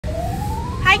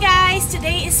Hi guys,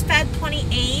 today is Feb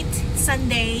 28,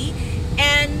 Sunday,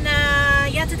 and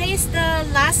yeah, today is the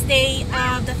last day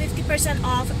of the 50%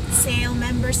 off sale,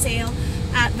 member sale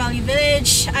at Value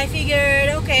Village. I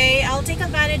figured, okay, I'll take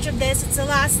advantage of this. It's the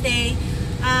last day,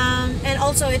 and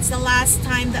also it's the last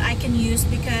time that I can use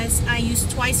because I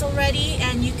used twice already,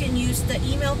 and you can use the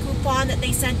email coupon that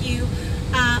they sent you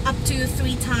up to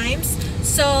 3 times.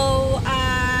 So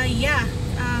yeah,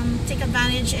 take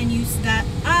advantage and use that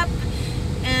up.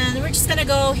 And we're just gonna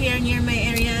go here near my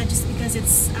area just because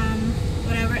it's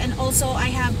whatever. And also I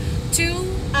have 2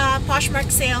 Poshmark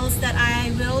sales that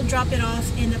I will drop it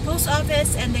off in the post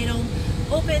office, and they don't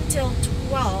open till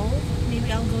 12.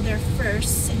 Maybe I'll go there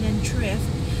first and then thrift,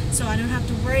 so I don't have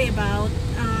to worry about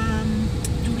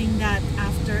doing that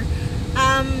after.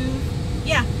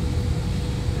 Yeah,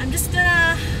 I'm just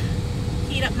gonna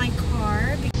heat up my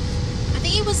car. I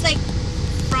think it was like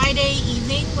Friday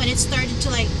evening when it started to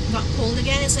got cold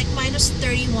again. It's like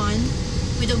 -31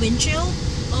 with a wind chill.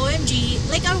 OMG,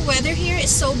 like our weather here is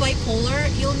so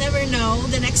bipolar. You'll never know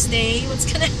the next day what's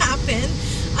gonna happen.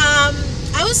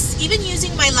 I was even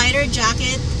using my lighter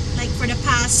jacket like for the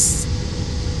past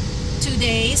 2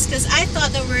 days because I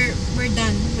thought that we're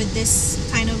done with this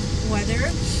kind of weather.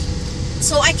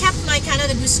 So I kept my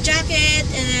Canada Goose jacket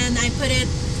and I put it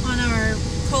on our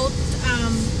coat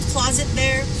closet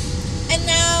there. And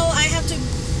now I have to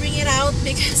bring it out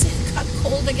because it got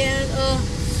cold again. Oh,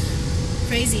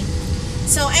 crazy.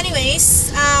 So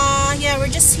anyways, yeah, we're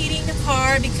just heating the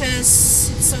car because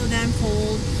it's so damn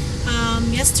cold.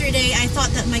 Yesterday I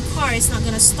thought that my car is not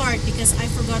gonna start because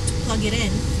I forgot to plug it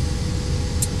in.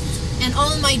 And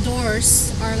all my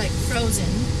doors are like frozen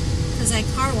because I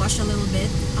car washed a little bit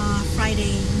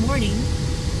Friday morning.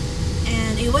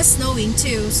 And it was snowing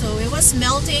too, so it was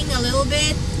melting a little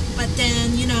bit. But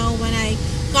then, you know, when I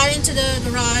got into the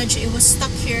garage, it was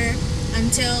stuck here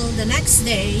until the next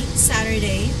day,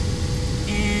 Saturday.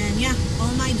 And yeah,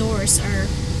 all my doors are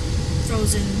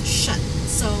frozen shut.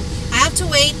 So I have to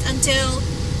wait until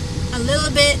a little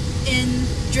bit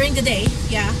during the day,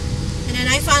 yeah. And then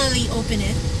I finally open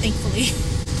it, thankfully.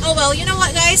 Oh well, you know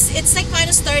what guys? It's like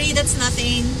 -30, that's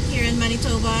nothing here in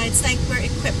Manitoba. It's like we're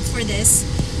equipped for this.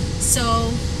 So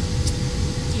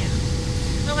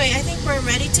okay, I think we're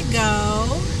ready to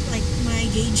go. Like my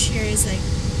gauge here is like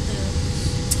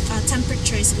the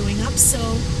temperature is going up, so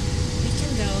we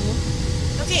can go.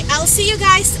 Okay, I'll see you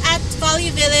guys at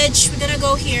Value Village. We're gonna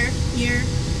go here near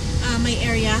my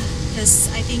area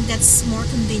because I think that's more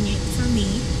convenient for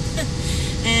me.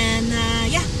 And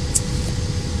yeah,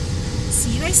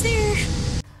 see you guys there.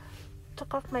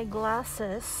 Took off my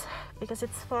glasses because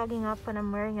it's fogging up when I'm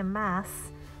wearing a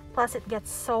mask. Plus it gets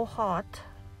so hot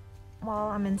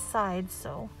while I'm inside.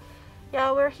 So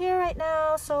yeah, we're here right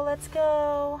now, so let's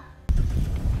go.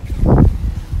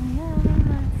 Yeah,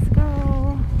 let's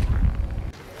go.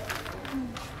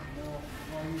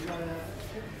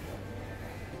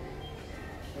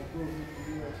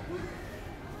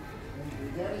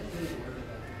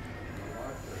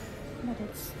 But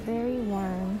it's very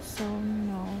warm, so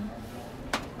no.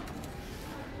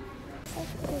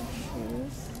 Such good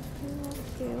shoes. They look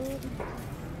good.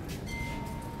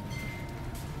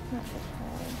 Not so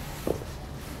hard.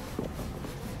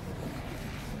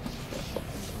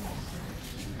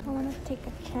 I want to take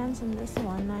a chance on this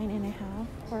one, 9.5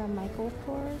 for a Michael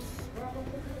Kors.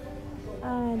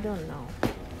 I don't know.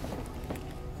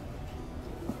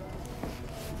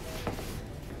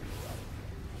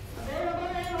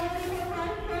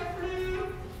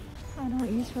 I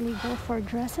don't usually go for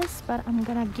dresses, but I'm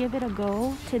gonna give it a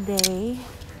go today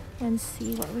and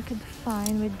see what we could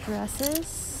find with dresses.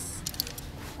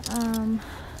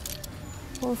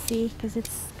 We'll see, because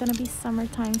it's gonna be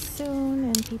summertime soon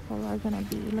and people are gonna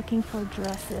be looking for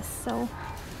dresses. So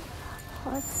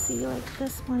let's see, like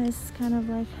this one is kind of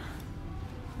like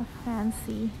a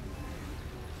fancy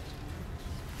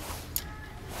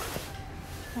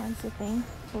thing.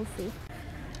 We'll see.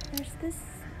 There's this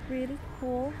really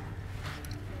cool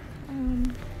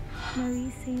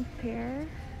Marie St. Pierre,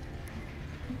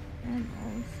 and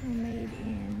also made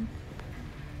in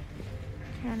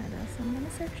Canada, so I'm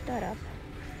gonna search that up,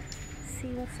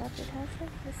 see what's up. It has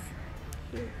like this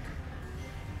cute.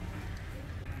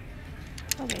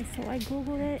 Okay, so I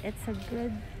googled it. It's a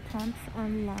good pumps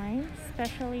online,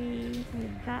 especially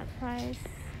with that price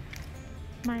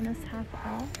minus half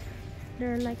off.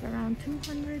 They're like around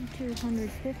 200 to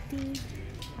 150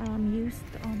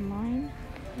 used online,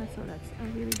 so that's a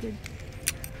really good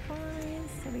find.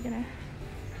 So we're gonna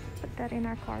put that in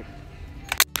our cart.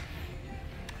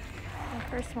 The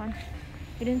first one,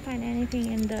 we didn't find anything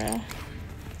in the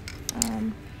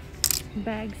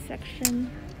bag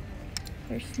section.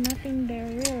 There's nothing there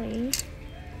really.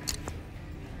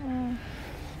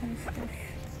 What is this?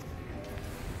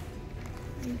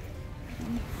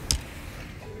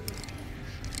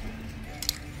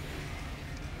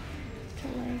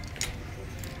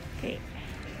 Okay,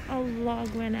 I'll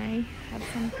vlog when I have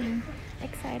something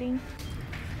exciting.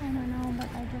 I don't know, but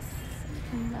I just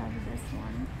love this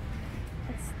one.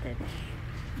 It's stitch.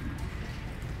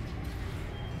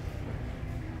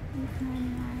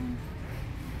 $8.99.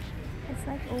 It's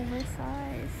like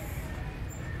oversized.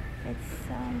 It's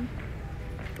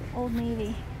Old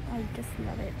Navy. I just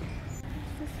love it.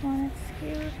 This one, it's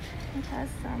cute. It has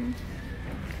some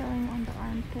filling on the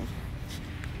armpit.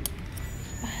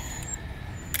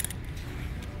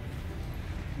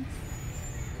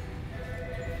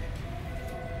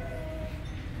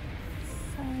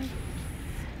 Size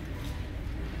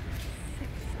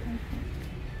 6, I think.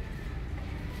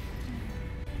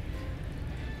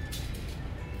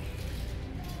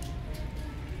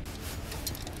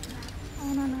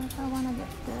 I don't know if I want to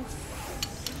get this.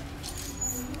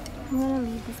 I'm gonna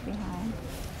leave this behind.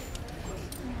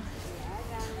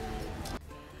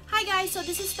 Hi guys, so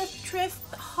this is the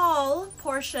thrift haul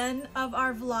portion of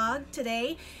our vlog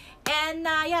today. And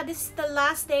yeah, this is the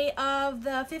last day of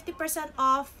the 50%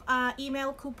 off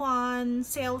email coupon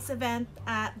sales event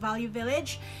at Value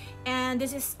Village. And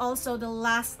this is also the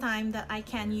last time that I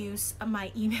can use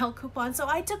my email coupon. So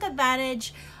I took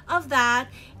advantage of that.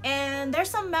 And there's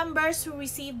some members who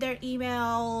received their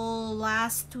email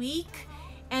last week.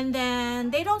 And then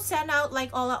they don't send out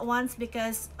like all at once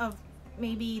because of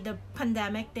maybe the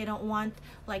pandemic. They don't want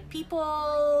like people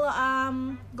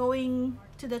going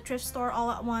to the thrift store all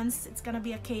at once. It's gonna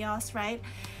be a chaos, right?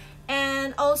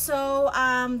 And also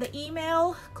the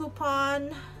email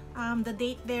coupon, the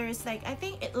date there is like, I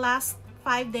think it lasts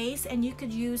 5 days and you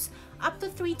could use up to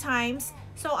 3 times.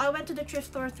 So I went to the thrift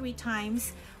store 3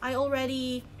 times. I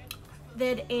already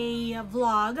did a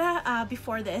vlog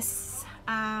before this.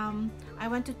 I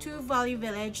went to 2 Value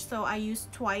Village, so I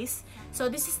used twice. So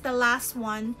this is the last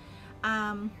one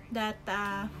that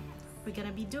we're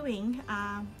gonna be doing,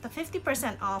 the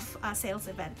 50% off sales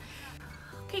event.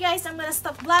 Okay guys, I'm gonna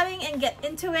stop blabbing and get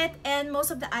into it. And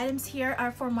most of the items here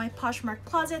are for my Poshmark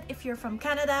closet. If you're from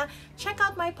Canada, check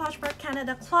out my Poshmark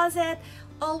Canada closet.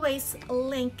 Always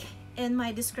link in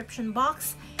my description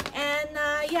box. And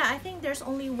yeah, I think there's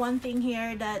only one thing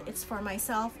here that it's for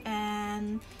myself.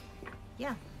 And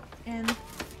yeah, and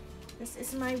this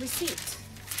is my receipt.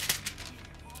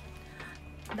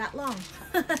 That long.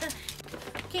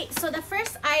 Okay, so the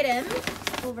first item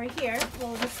over here,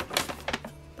 we'll just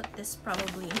put this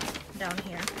probably down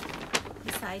here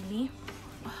beside me.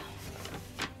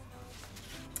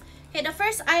 Okay, the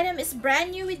first item is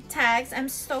brand new with tags. I'm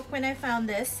stoked when I found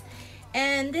this.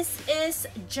 And this is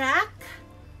Jack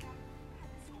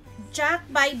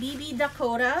by BB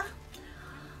Dakota.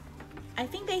 I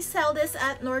think they sell this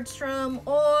at Nordstrom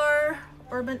or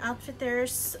Urban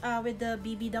Outfitters with the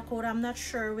BB Dakota. I'm not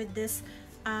sure with this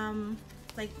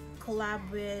like collab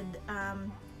with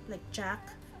like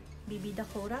Jack BB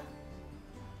Dakota.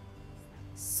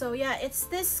 So yeah, it's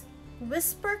this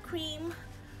whisper cream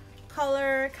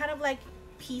color, kind of like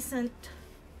peasant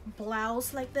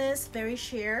blouse like this, very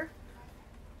sheer.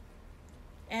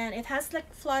 And it has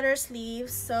like flutter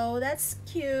sleeves, so that's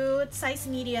cute. Size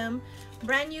medium,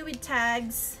 brand new with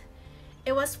tags.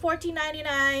 It was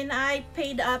 $14.99. I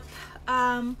paid up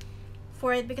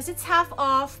for it because it's half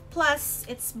off, plus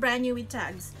it's brand new with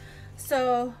tags.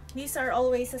 So these are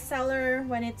always a seller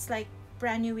when it's like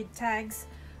brand new with tags.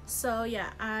 So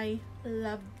yeah, I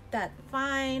love that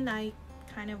find. I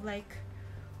kind of like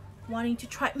wanting to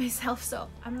try it myself, so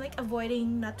I'm like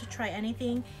avoiding not to try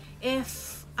anything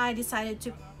if I decided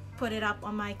to put it up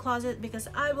on my closet because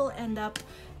I will end up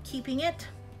keeping it.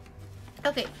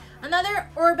 Okay, another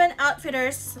Urban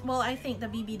Outfitters. Well, I think the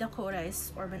BB Dakota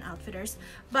is Urban Outfitters,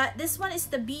 but this one is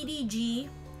the BDG.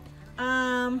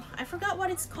 I forgot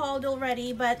what it's called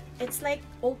already, but it's like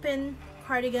open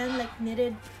cardigan, like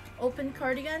knitted open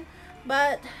cardigan.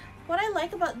 But what I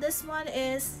like about this one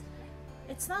is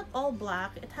it's not all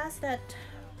black. It has that,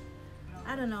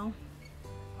 I don't know,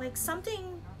 like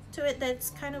something to it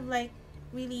that's kind of like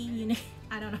really unique.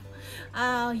 I don't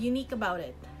know, unique about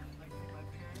it.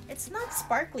 It's not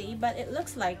sparkly, but it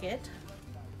looks like it.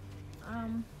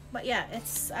 But yeah,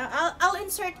 it's I'll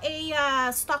insert a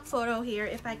stock photo here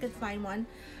if I could find one.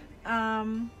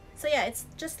 So yeah, it's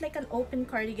just like an open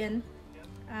cardigan.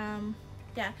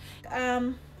 Yeah,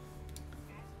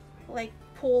 like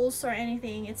pulls or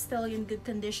anything, it's still in good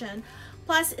condition.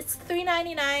 Plus it's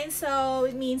 $3.99, so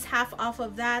it means half off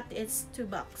of that, it's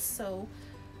 $2. So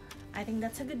I think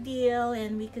that's a good deal,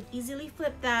 and we could easily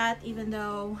flip that, even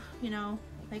though, you know,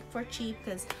 like for cheap,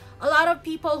 because a lot of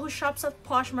people who shops at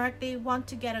Poshmark, they want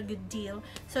to get a good deal.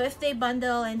 So if they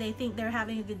bundle and they think they're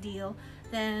having a good deal,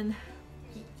 then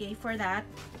yay for that.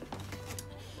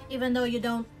 Even though you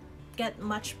don't get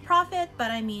much profit,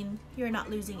 but I mean, you're not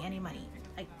losing any money.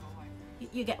 Like,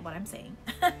 you get what I'm saying.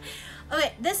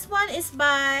 Okay, this one is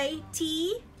by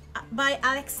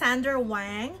Alexander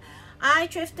Wang. I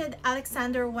thrifted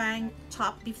Alexander Wang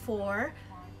top before.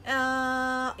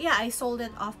 Yeah, I sold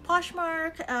it off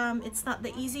Poshmark. It's not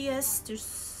the easiest to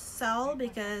sell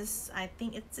because I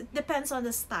think it depends on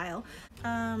the style.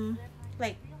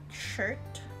 Like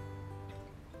shirt,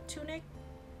 tunic.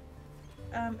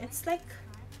 It's like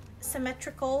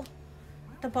symmetrical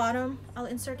at the bottom. I'll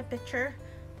insert a picture.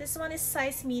 This one is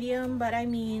size medium, but I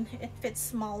mean, it fits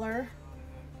smaller.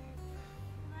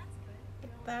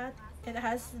 Like that. It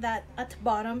has that at the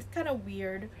bottom. It's kind of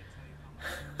weird.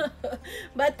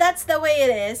 But that's the way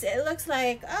it is. It looks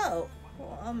like, oh,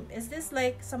 is this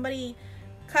like somebody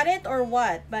cut it or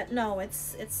what? But no,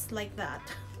 it's like that.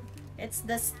 It's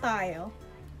the style.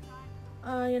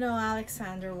 You know,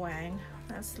 Alexander Wang.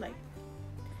 That's like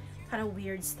kind of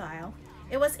weird style.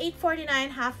 It was $8.49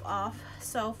 half off,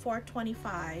 so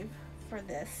 $4.25 for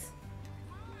this.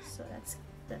 So that's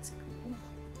cool.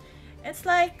 It's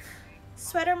like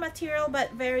sweater material,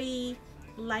 but very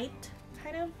light,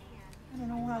 kind of. I don't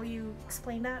know how you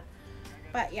explain that,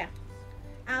 but yeah,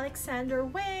 Alexander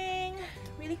Wang,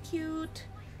 really cute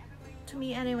to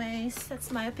me anyways. That's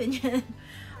my opinion.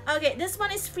 Okay, this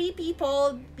one is Free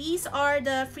People. These are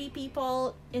the Free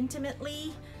People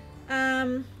Intimately.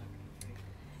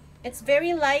 It's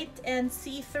very light and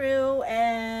see-through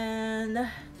and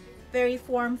very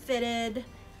form-fitted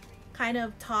kind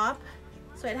of top.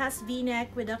 So it has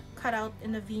V-neck with a cutout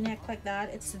in the V-neck like that.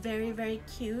 It's very, very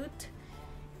cute.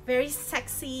 Very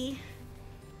sexy.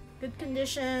 Good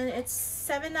condition. It's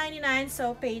 $7.99,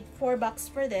 so paid $4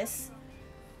 for this.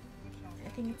 I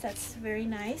think that's very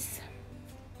nice.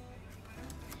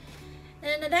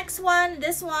 And the next one,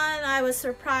 this one, I was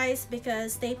surprised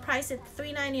because they priced it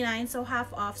 $3.99, so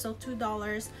half off, so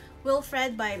 $2.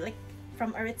 Wilfred by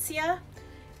from Aritzia.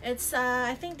 It's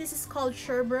I think this is called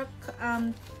Sherbrooke,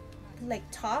 like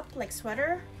top, like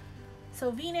sweater.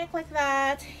 So V-neck like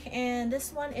that, and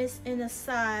this one is in a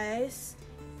size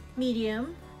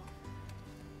medium.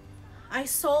 I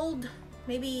sold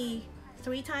maybe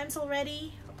 3 times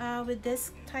already with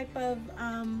this type of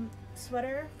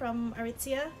sweater from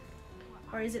Aritzia.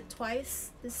 Or is it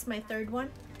twice? This is my 3rd one.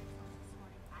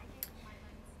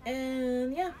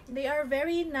 And yeah, they are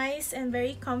very nice and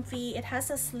very comfy. It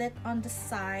has a slit on the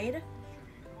side,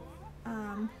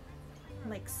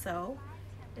 like so.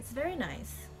 It's very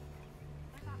nice.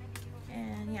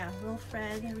 And yeah,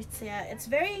 Wilfred, Aritzia. It's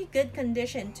very good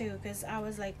condition too, because I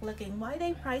was like looking why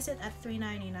they price it at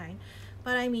 $3.99.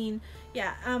 But I mean,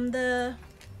 yeah, the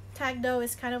tag though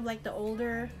is kind of like the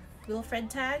older Wilfred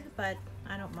tag, but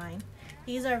I don't mind.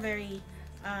 These are very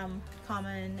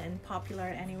common and popular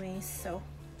anyways, so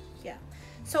yeah.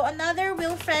 So another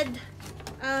Wilfred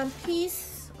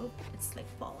piece. Oh, it's like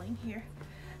falling here.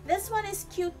 This one is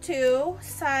cute too.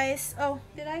 Size, oh,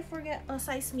 did I forget? Oh,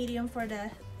 size medium for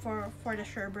the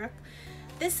Sherbrooke.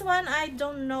 This one, I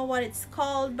don't know what it's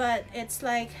called, but it's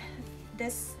like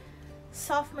this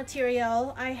soft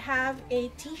material. I have a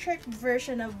t-shirt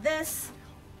version of this,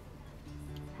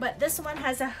 but this one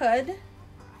has a hood.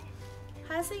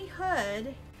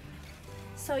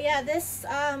 So yeah, this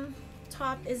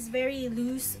top is very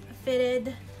loose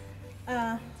fitted,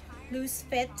 loose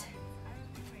fit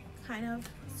kind of.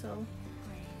 So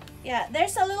yeah,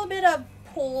 there's a little bit of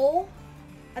pull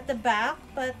at the back,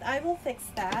 but I will fix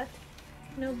that.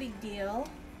 No big deal.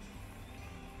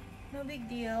 No big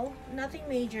deal. Nothing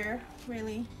major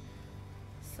really.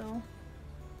 So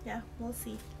yeah, we'll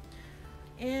see.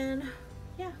 And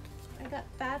yeah, I got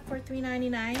that for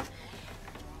 $3.99.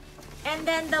 And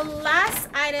then the last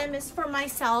item is for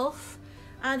myself.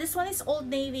 This one is Old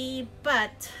Navy,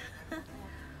 but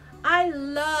I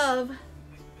love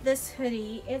this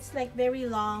hoodie. It's like very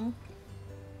long,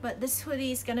 but this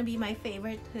hoodie is gonna be my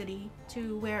favorite hoodie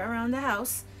to wear around the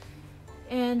house.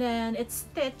 And then it's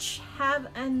stitched. Have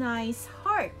a nice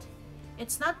heart.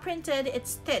 It's not printed,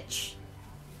 it's stitched.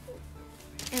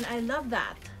 And I love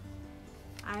that.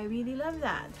 I really love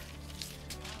that.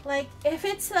 Like, if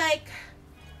it's like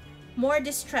more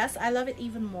distressed, I love it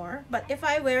even more. But if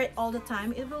I wear it all the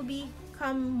time, it will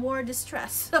become more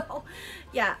distressed. So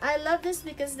yeah, I love this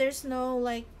because there's no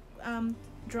like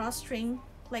drawstring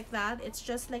like that. It's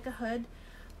just like a hood.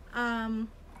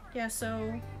 Yeah,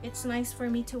 so it's nice for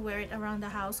me to wear it around the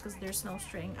house because there's no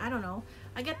string. I don't know,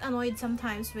 I get annoyed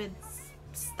sometimes with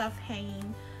stuff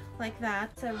hanging like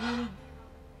that. It's a really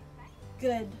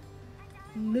good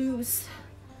loose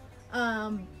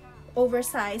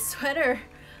oversized sweater.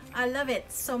 I love it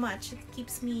so much. It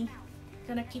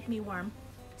gonna keep me warm,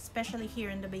 especially here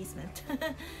in the basement.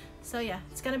 So yeah,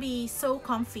 it's gonna be so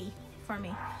comfy for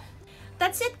me.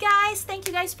 That's it, guys. Thank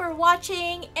you guys for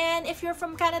watching, and if you're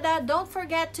from Canada, don't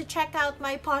forget to check out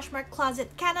my Poshmark Closet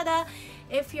Canada.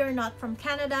 If you're not from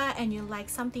Canada and you like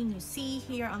something you see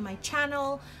here on my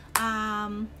channel,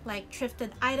 like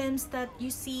thrifted items that you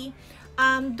see,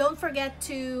 don't forget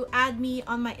to add me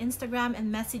on my Instagram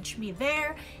and message me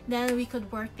there. Then we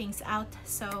could work things out.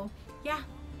 So yeah,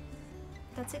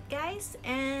 that's it, guys,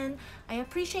 and I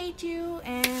appreciate you,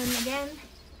 and again,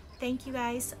 thank you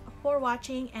guys for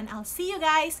watching, and I'll see you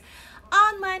guys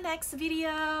on my next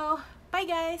video. Bye,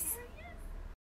 guys.